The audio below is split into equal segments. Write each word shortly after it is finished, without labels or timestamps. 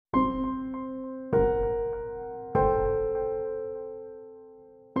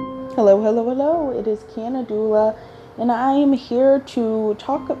Hello, hello, hello. It is Canadula, and I am here to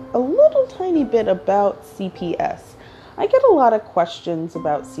talk a little tiny bit about CPS. I get a lot of questions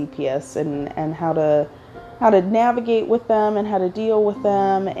about CPS and how to navigate with them and how to deal with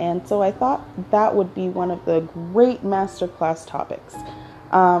them, and so I thought that would be one of the great masterclass topics.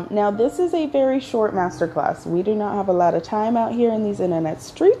 Now, this is a very short masterclass. We do not have a lot of time out here in these internet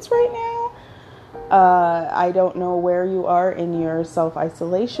streets right now. I don't know where you are in your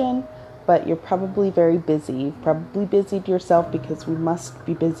self-isolation, but you're probably very busy. You've probably busied yourself because we must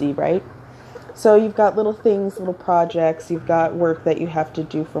be busy, right? So you've got little things, little projects. You've got work that you have to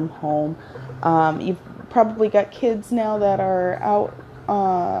do from home. You've probably got kids now that are out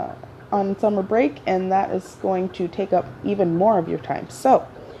on summer break, and that is going to take up even more of your time. So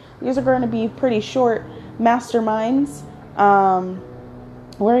these are going to be pretty short masterminds.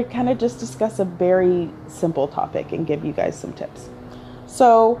 Where I kind of just discuss a very simple topic and give you guys some tips.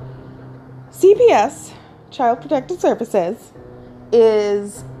 So, CPS, Child Protective Services,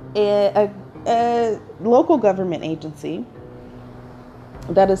 is a local government agency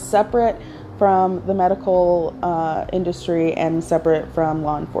that is separate from the medical industry and separate from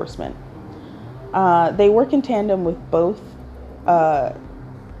law enforcement. They work in tandem with both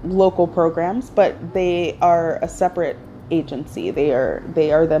local programs, but they are a separate agency. They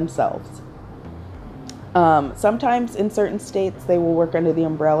are themselves. Sometimes in certain states they will work under the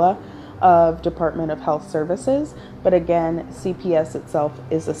umbrella of Department of Health Services, but again, CPS itself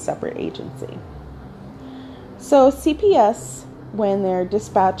is a separate agency. So CPS, when they're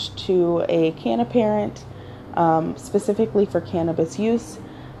dispatched to a canna parent, specifically for cannabis use,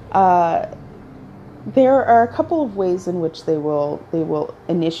 there are a couple of ways in which they will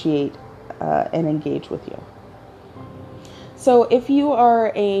initiate and engage with you. So if you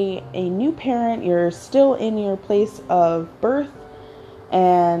are a new parent, you're still in your place of birth,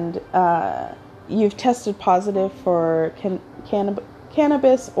 and you've tested positive for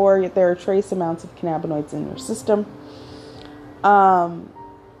cannabis, or there are trace amounts of cannabinoids in your system,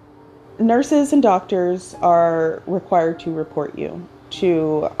 nurses and doctors are required to report you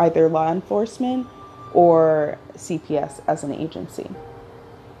to either law enforcement or CPS as an agency.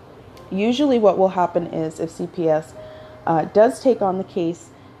 Usually what will happen is if CPS does take on the case,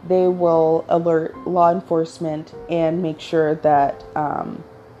 they will alert law enforcement and make sure that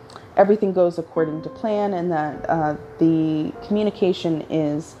everything goes according to plan, and that the communication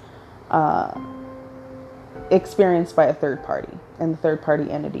is experienced by a third party, and the third party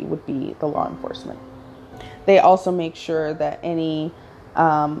entity would be the law enforcement. They also make sure that any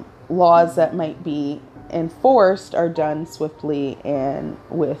laws that might be enforced are done swiftly and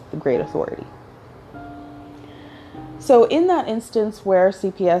with great authority. So in that instance where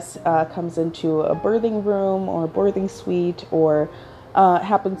CPS comes into a birthing room or a birthing suite, or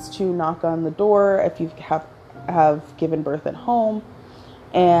happens to knock on the door if you have given birth at home,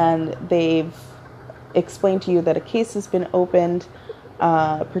 and they've explained to you that a case has been opened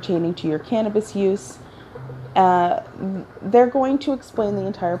pertaining to your cannabis use, they're going to explain the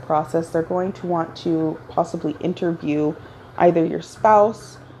entire process. They're going to want to possibly interview either your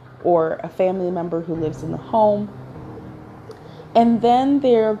spouse or a family member who lives in the home. And then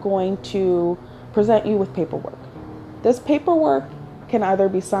they're going to present you with paperwork. This paperwork can either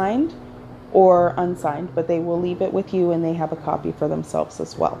be signed or unsigned, but they will leave it with you, and they have a copy for themselves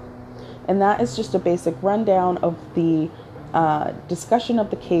as well. And that is just a basic rundown of the discussion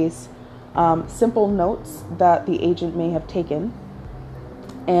of the case, simple notes that the agent may have taken,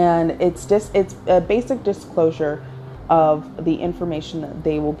 and it's a basic disclosure of the information that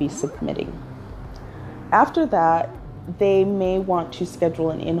they will be submitting. After that, they may want to schedule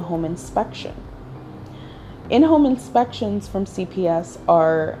an in-home inspection. In-home inspections from CPS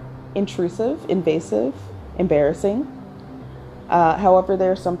are intrusive, invasive, embarrassing. However,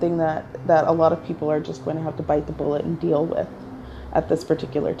 they're something that a lot of people are just going to have to bite the bullet and deal with at this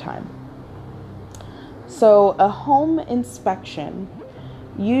particular time. So a home inspection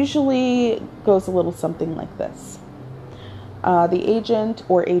usually goes a little something like this. The agent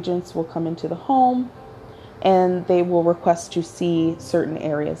or agents will come into the home, and they will request to see certain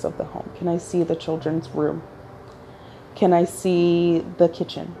areas of the home. Can I see the children's room? Can I see the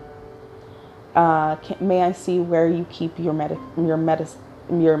kitchen? May I see where you keep your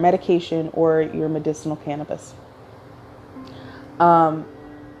medication or your medicinal cannabis? At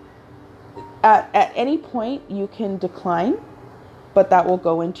any point, you can decline, but that will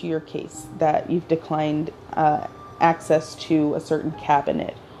go into your case that you've declined access to a certain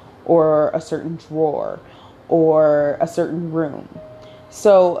cabinet or a certain drawer or a certain room.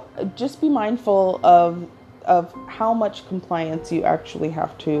 So just be mindful of of how much compliance you actually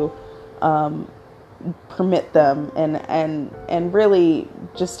have to permit them, and really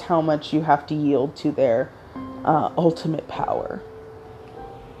just how much you have to yield to their ultimate power.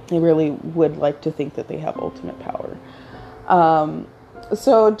 I really would like to think that they have ultimate power.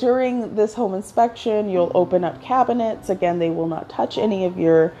 So during this home inspection, you'll open up cabinets. Again, they will not touch any of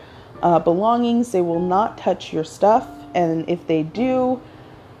your belongings. They will not touch your stuff. And if they do,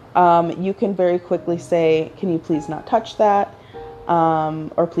 you can very quickly say, can you please not touch that?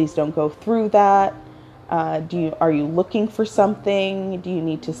 Or please don't go through that. Are you looking for something? Do you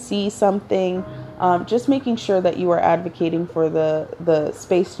need to see something? Just making sure that you are advocating for the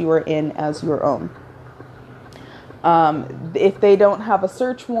space you are in as your own. If they don't have a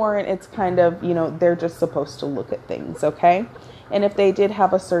search warrant, it's kind of, they're just supposed to look at things, okay? And if they did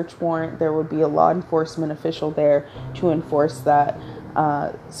have a search warrant, there would be a law enforcement official there to enforce that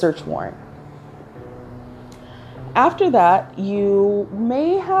search warrant. After that, you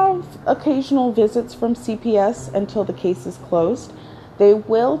may have occasional visits from CPS until the case is closed. They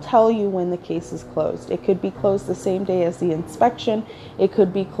will tell you when the case is closed. It could be closed the same day as the inspection. It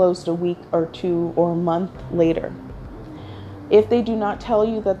could be closed a week or two or a month later. If they do not tell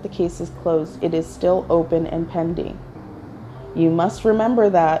you that the case is closed, it is still open and pending. You must remember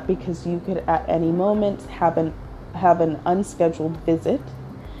that, because you could at any moment have an unscheduled visit.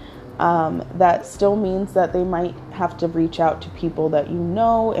 That still means that they might have to reach out to people that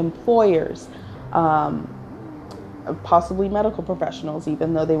employers, possibly medical professionals,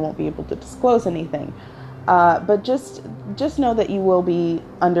 even though they won't be able to disclose anything. But just know that you will be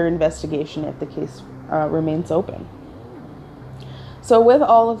under investigation if the case remains open. So with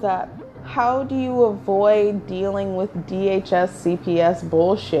all of that, how do you avoid dealing with DHS CPS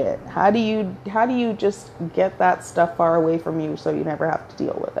bullshit? How do you just get that stuff far away from you so you never have to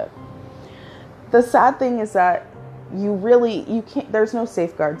deal with it? The sad thing is that you can't, there's no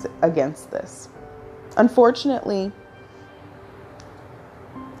safeguards against this. Unfortunately,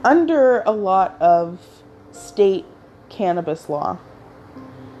 under a lot of state cannabis law,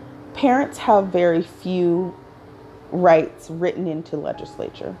 parents have very few rights written into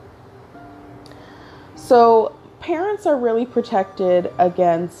legislature. So parents are really protected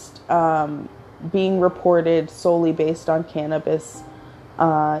against being reported solely based on cannabis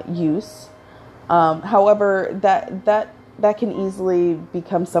use. However, that can easily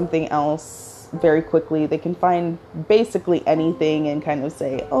become something else very quickly. They can find basically anything and kind of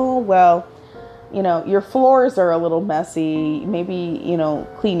say, oh, well, your floors are a little messy. Maybe,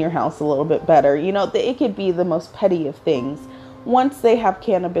 clean your house a little bit better. It could be the most petty of things. Once they have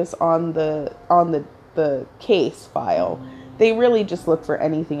cannabis on the case file, they really just look for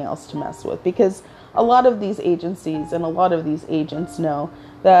anything else to mess with, because a lot of these agencies and a lot of these agents know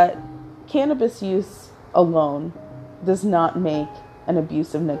that cannabis use alone does not make an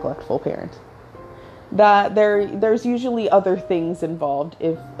abusive, neglectful parent. That there's usually other things involved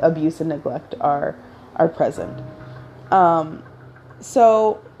if abuse and neglect are present.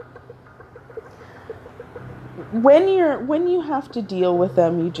 So when you have to deal with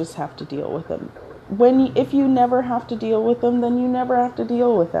them, you just have to deal with them. If you never have to deal with them, then you never have to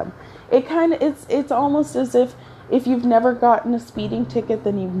deal with them. It's almost as if you've never gotten a speeding ticket,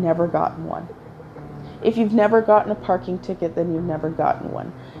 then you've never gotten one. If you've never gotten a parking ticket, then you've never gotten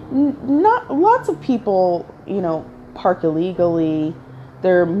one. Not lots of people, park illegally.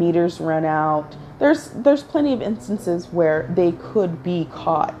 Their meters run out. There's plenty of instances where they could be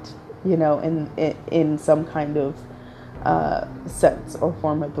caught, in some kind of sense or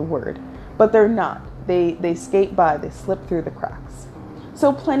form of the word, but they're not. They skate by. They slip through the cracks.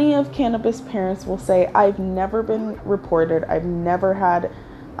 So plenty of cannabis parents will say, I've never been reported. I've never had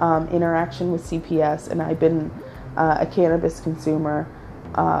interaction with CPS, and I've been a cannabis consumer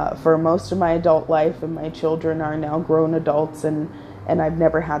for most of my adult life, and my children are now grown adults, and I've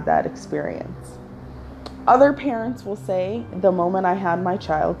never had that experience. Other parents will say, the moment I had my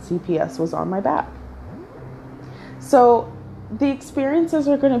child, CPS was on my back. So the experiences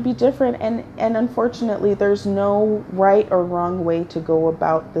are going to be different, and unfortunately there's no right or wrong way to go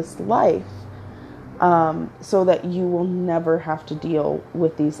about this life, so that you will never have to deal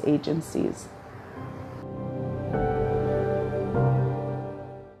with these agencies.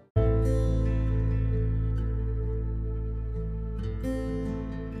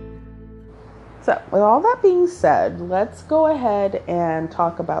 So with all that being said, let's go ahead and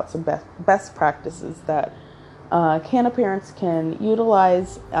talk about some best practices that canna parents can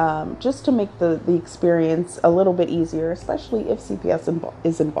utilize just to make the experience a little bit easier, especially if CPS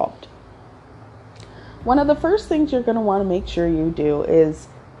is involved. One of the first things you're going to want to make sure you do is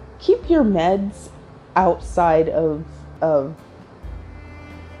keep your meds outside of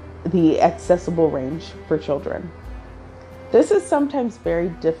the accessible range for children. This is sometimes very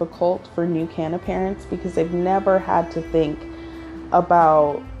difficult for new canna parents because they've never had to think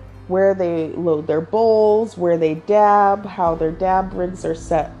about where they load their bowls, where they dab, how their dab rigs are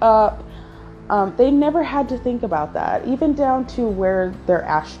set up. They never had to think about that, even down to where their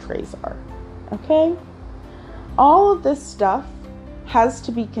ashtrays are. Okay? All of this stuff has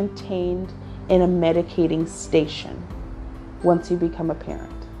to be contained in a medicating station once you become a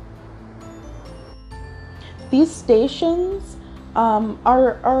parent. These stations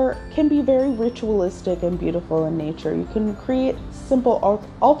can be very ritualistic and beautiful in nature. You can create simple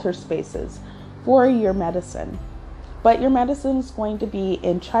altar spaces for your medicine, but your medicine is going to be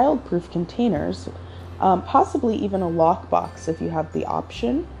in child-proof containers, possibly even a lockbox if you have the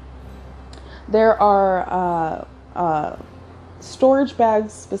option. There are storage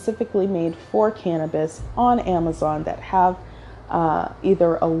bags specifically made for cannabis on Amazon that have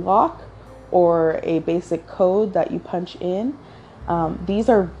either a lock or a basic code that you punch in. These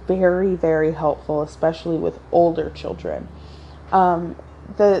are very, very helpful, especially with older children.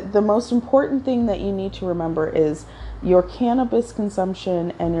 The most important thing that you need to remember is your cannabis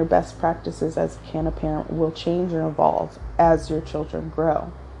consumption and your best practices as a canna parent will change and evolve as your children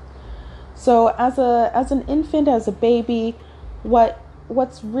grow. So as an infant, as a baby,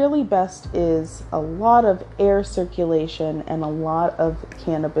 what's really best is a lot of air circulation and a lot of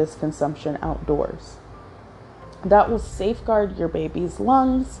cannabis consumption outdoors. That will safeguard your baby's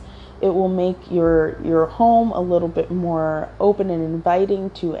lungs. It will make your home a little bit more open and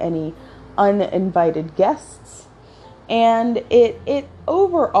inviting to any uninvited guests. And it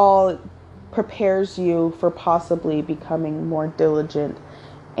overall prepares you for possibly becoming more diligent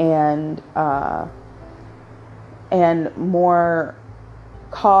and more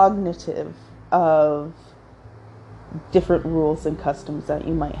cognitive of different rules and customs that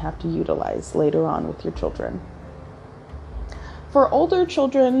you might have to utilize later on with your children. For older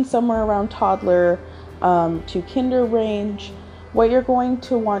children, somewhere around toddler to kinder range, what you're going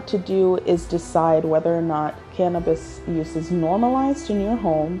to want to do is decide whether or not cannabis use is normalized in your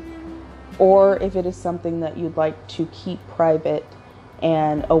home, or if it is something that you'd like to keep private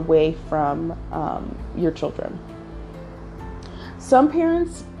and away from your children. Some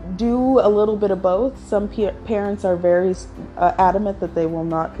parents do a little bit of both. Some parents are very adamant that they will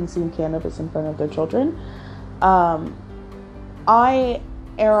not consume cannabis in front of their children. I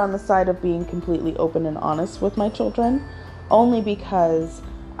err on the side of being completely open and honest with my children, only because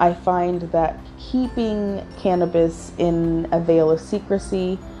I find that keeping cannabis in a veil of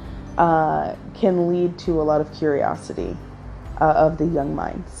secrecy can lead to a lot of curiosity of the young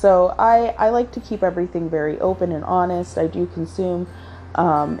mind. So I like to keep everything very open and honest. I do consume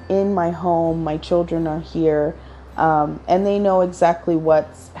in my home. My children are here, and they know exactly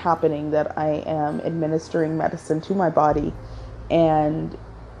what's happening, that I am administering medicine to my body. And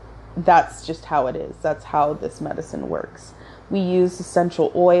that's just how it is. That's how this medicine works. We use essential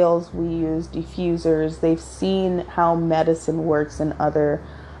oils. We use diffusers. They've seen how medicine works in other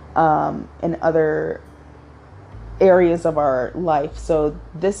areas of our life. So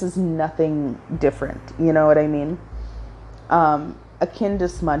this is nothing different. You know what I mean? Akin to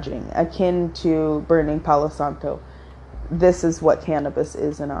smudging, akin to burning Palo Santo. This is what cannabis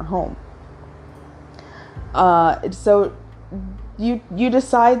is in our home. So you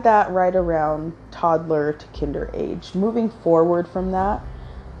decide that right around toddler to kinder age. Moving forward from that,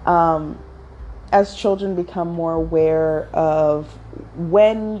 as children become more aware of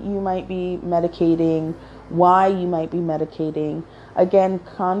when you might be medicating, why you might be medicating, again,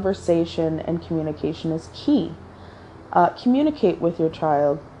 conversation and communication is key. Communicate with your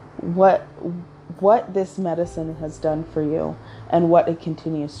child what this medicine has done for you and what it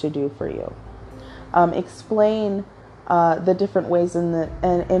continues to do for you. Explain the different ways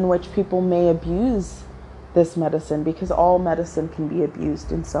in which people may abuse this medicine, because all medicine can be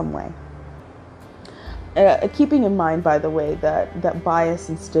abused in some way. Keeping in mind, by the way, that bias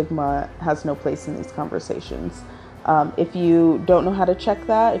and stigma has no place in these conversations. If you don't know how to check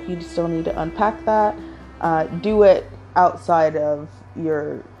that, if you still need to unpack that, do it outside of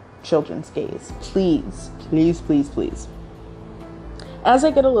your children's gaze. Please, please, please, please. As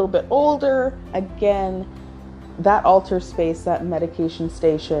I get a little bit older, again, that altar space, that medication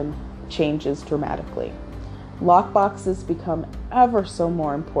station changes dramatically. Lockboxes become ever so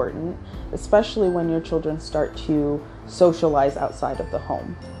more important, especially when your children start to socialize outside of the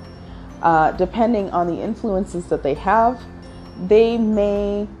home. Depending on the influences that they have, they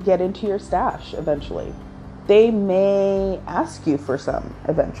may get into your stash eventually. they may ask you for some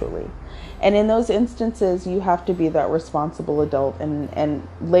eventually. And in those instances, you have to be that responsible adult and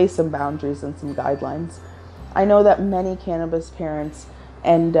lay some boundaries and some guidelines. I know that many cannabis parents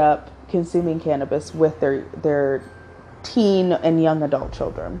end up consuming cannabis with their teen and young adult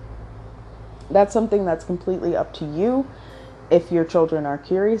children. That's something that's completely up to you. If your children are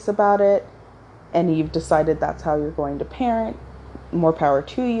curious about it and you've decided that's how you're going to parent, more power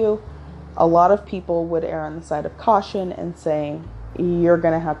to you. A lot of people would err on the side of caution and saying, you're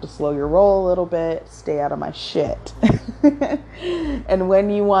going to have to slow your roll a little bit, stay out of my shit. And when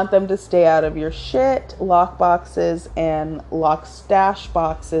you want them to stay out of your shit, lock boxes and lock stash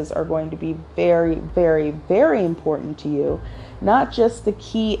boxes are going to be very, very, very important to you. Not just the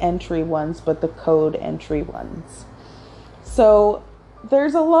key entry ones, but the code entry ones. So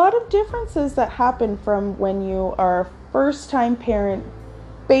there's a lot of differences that happen from when you are a first-time parent,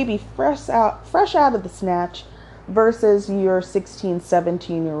 baby fresh out of the snatch, versus your 16,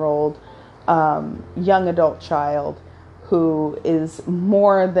 17-year-old young adult child who is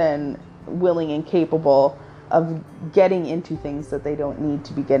more than willing and capable of getting into things that they don't need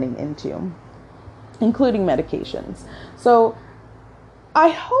to be getting into, including medications. So I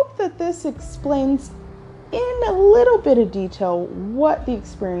hope that this explains in a little bit of detail what the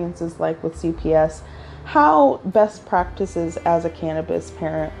experience is like with CPS, how best practices as a cannabis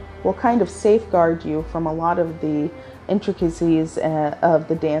parent will kind of safeguard you from a lot of the intricacies of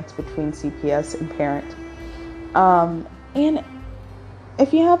the dance between CPS and parent. And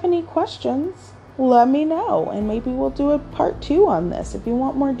if you have any questions, let me know, and maybe we'll do a part 2 on this. If you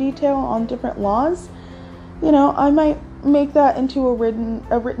want more detail on different laws, I might make that into a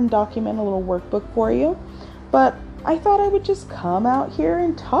written document, a little workbook for you. But I thought I would just come out here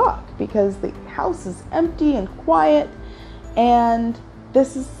and talk because the house is empty and quiet, and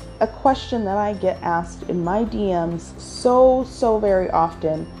this is a question that I get asked in my DMs so very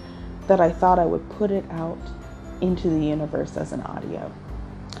often that I thought I would put it out into the universe as an audio.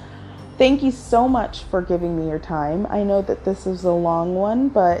 Thank you so much for giving me your time. I know that this is a long one,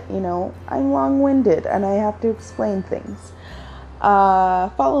 but I'm long-winded and I have to explain things.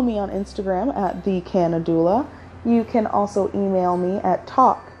 Follow me on Instagram at @thecannadoula. You can also email me at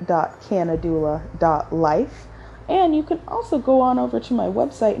talk.cannadoula.life. And you can also go on over to my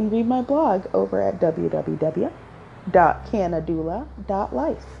website and read my blog over at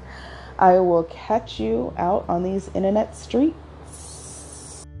www.cannadoula.life. I will catch you out on these internet streets.